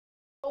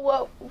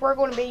what we're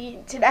going to be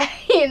eating today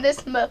in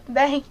this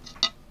mukbang.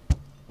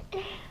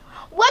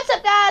 What's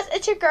up, guys?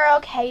 It's your girl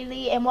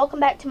Kaylee, and welcome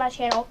back to my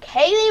channel,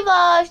 Kaylee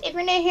Vlogs. If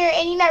you're new here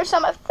and you never saw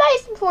my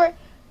face before,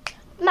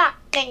 my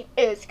name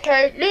is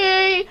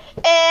Kaylee,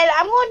 and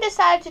I'm going to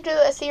decide to do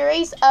a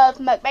series of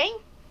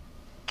mukbang.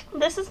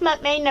 This is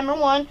mukbang number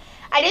 1.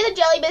 I did a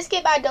jelly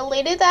biscuit, but I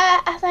deleted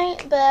that, I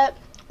think. But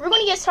we're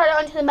going to get started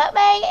onto the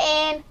mukbang,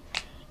 and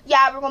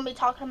yeah, we're going to be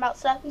talking about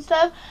stuff and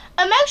stuff.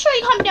 Make sure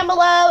you comment down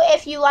below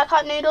if you like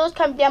hot noodles.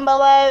 Comment down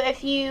below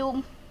if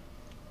you,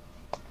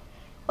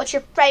 what's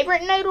your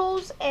favorite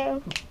noodles,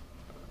 and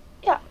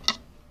yeah,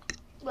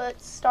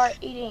 let's start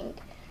eating.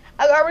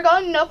 I already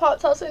got enough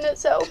hot sauce in it,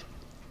 so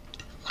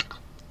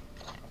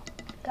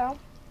go.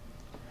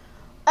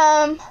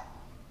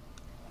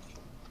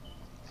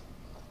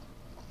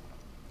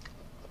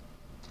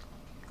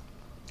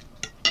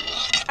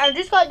 I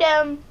just got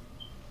done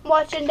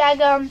watching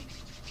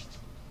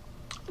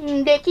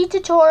Dickie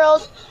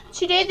tutorials.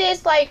 She did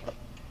this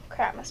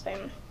crap, my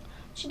spoon.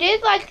 She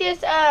did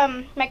this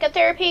makeup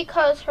therapy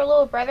because her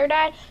little brother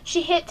died.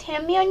 She hit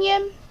 10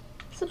 million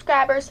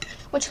subscribers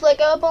when she let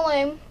go of a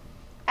balloon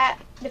at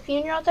the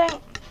funeral, I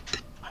think.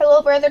 Her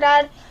little brother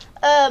died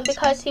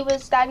because he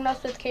was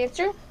diagnosed with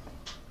cancer.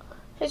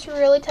 He's a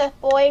really tough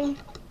boy.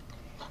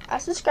 I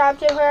subscribed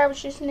to her. I was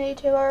just new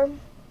to her.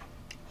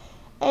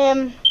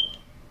 And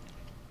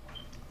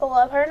I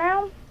love her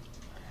now.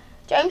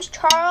 James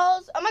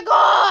Charles, oh my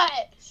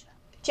gosh!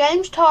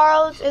 James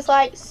Charles is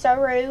so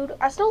rude.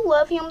 I still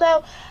love him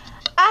though.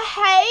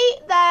 I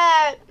hate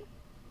that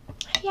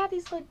he had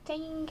these little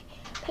dang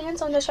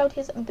pants on that showed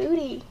his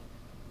booty.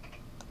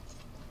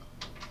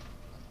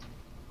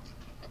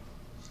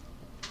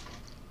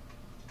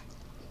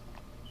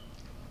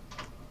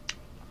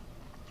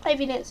 If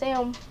you didn't see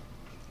him.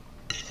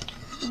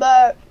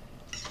 But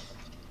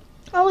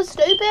I was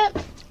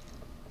stupid.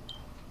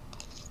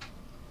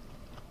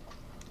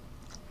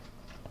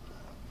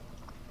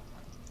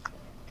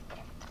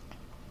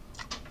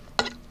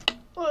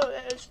 Oh,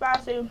 it's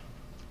spicy.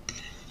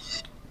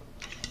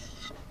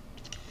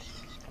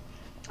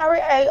 I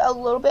already ate a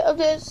little bit of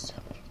this,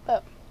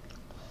 but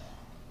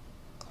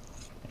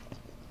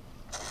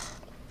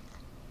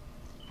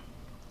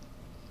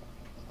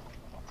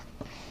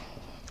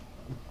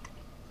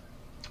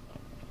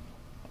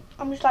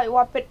I'm just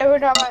wiping every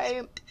time I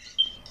eat.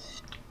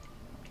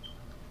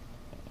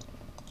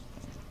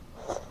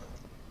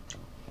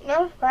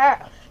 That's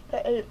fast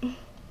to eat.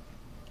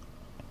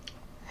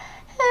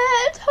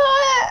 It's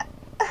hot.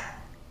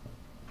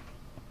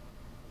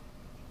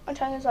 My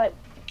tongue is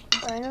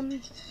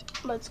burning,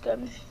 but it's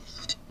good.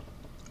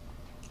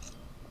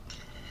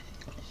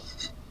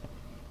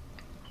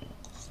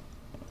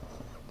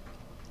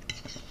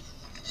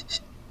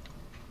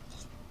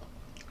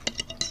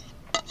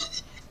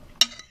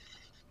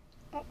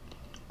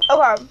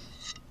 Okay.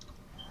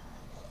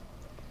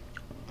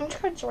 I'm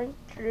just gonna drink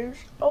juice.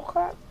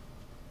 Okay.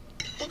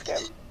 It's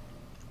good.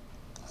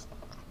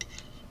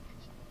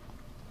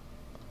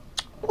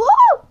 Woo!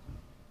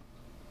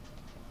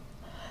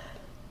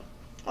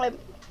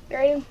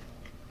 Ready?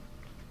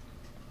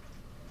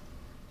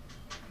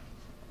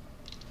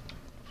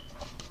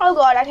 Oh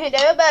god, I can't do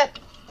it, but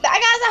guys,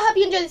 I hope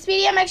you enjoyed this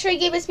video. Make sure you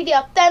give this video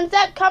a thumbs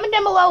up. Comment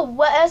down below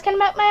what else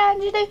can I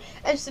do,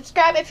 and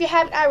subscribe if you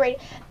haven't already.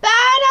 Bye,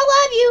 and I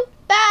love you.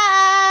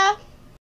 Bye.